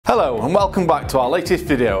Hello and welcome back to our latest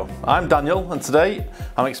video. I'm Daniel and today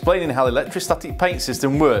I'm explaining how the electrostatic paint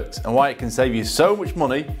system works and why it can save you so much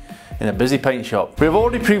money in a busy paint shop. We have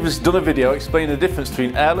already previously done a video explaining the difference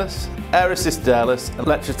between airless, air-assisted airless and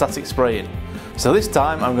electrostatic spraying. So this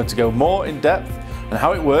time I'm going to go more in depth on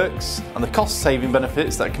how it works and the cost saving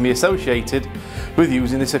benefits that can be associated with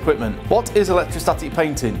using this equipment. What is electrostatic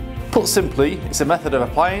painting? Put simply, it's a method of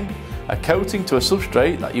applying a coating to a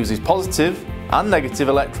substrate that uses positive and negative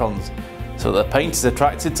electrons so that the paint is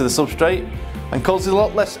attracted to the substrate and causes a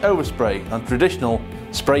lot less overspray than traditional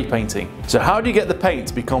spray painting. So how do you get the paint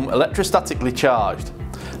to become electrostatically charged?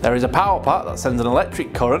 There is a power pack that sends an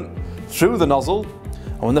electric current through the nozzle,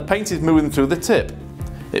 and when the paint is moving through the tip,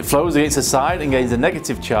 it flows against the side and gains a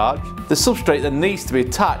negative charge. The substrate then needs to be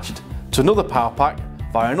attached to another power pack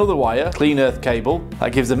via another wire, clean earth cable,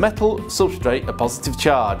 that gives the metal substrate a positive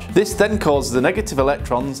charge. This then causes the negative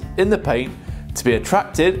electrons in the paint to be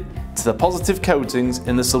attracted to the positive coatings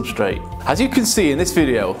in the substrate. As you can see in this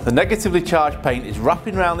video, the negatively charged paint is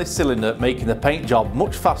wrapping around this cylinder, making the paint job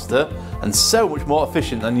much faster and so much more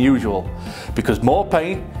efficient than usual, because more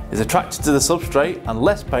paint is attracted to the substrate and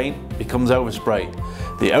less paint becomes overspray.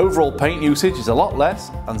 The overall paint usage is a lot less,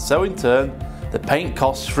 and so in turn the paint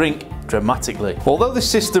costs shrink dramatically. Although this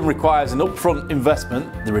system requires an upfront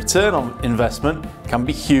investment, the return on investment can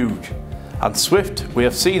be huge. And swift, we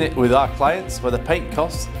have seen it with our clients where the paint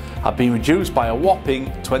costs have been reduced by a whopping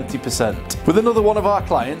 20%. With another one of our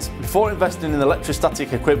clients, before investing in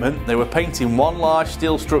electrostatic equipment, they were painting one large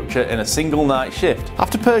steel structure in a single night shift.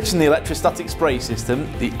 After purchasing the electrostatic spray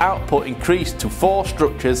system, the output increased to 4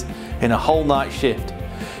 structures in a whole night shift.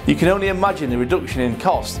 You can only imagine the reduction in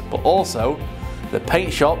cost, but also the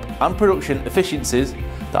paint shop and production efficiencies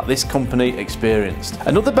that this company experienced.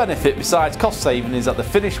 Another benefit besides cost saving is that the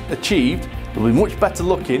finish achieved will be much better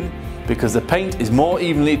looking because the paint is more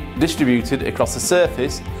evenly distributed across the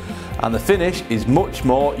surface and the finish is much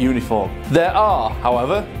more uniform. There are,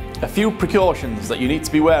 however, a few precautions that you need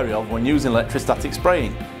to be wary of when using electrostatic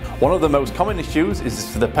spraying. One of the most common issues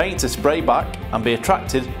is for the paint to spray back and be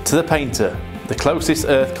attracted to the painter, the closest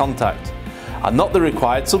earth contact, and not the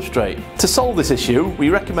required substrate. To solve this issue, we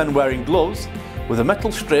recommend wearing gloves with a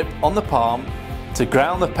metal strip on the palm to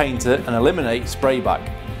ground the painter and eliminate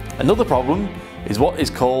sprayback. Another problem is what is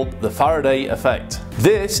called the Faraday effect.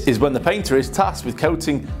 This is when the painter is tasked with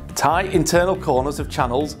coating tight internal corners of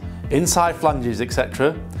channels, inside flanges,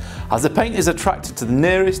 etc. As the paint is attracted to the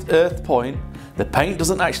nearest earth point, the paint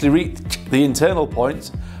doesn't actually reach the internal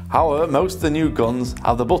points. However, most of the new guns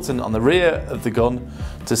have the button on the rear of the gun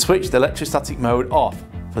to switch the electrostatic mode off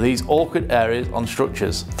for these awkward areas on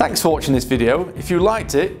structures. Thanks for watching this video. If you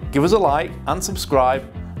liked it, give us a like and subscribe,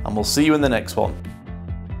 and we'll see you in the next one.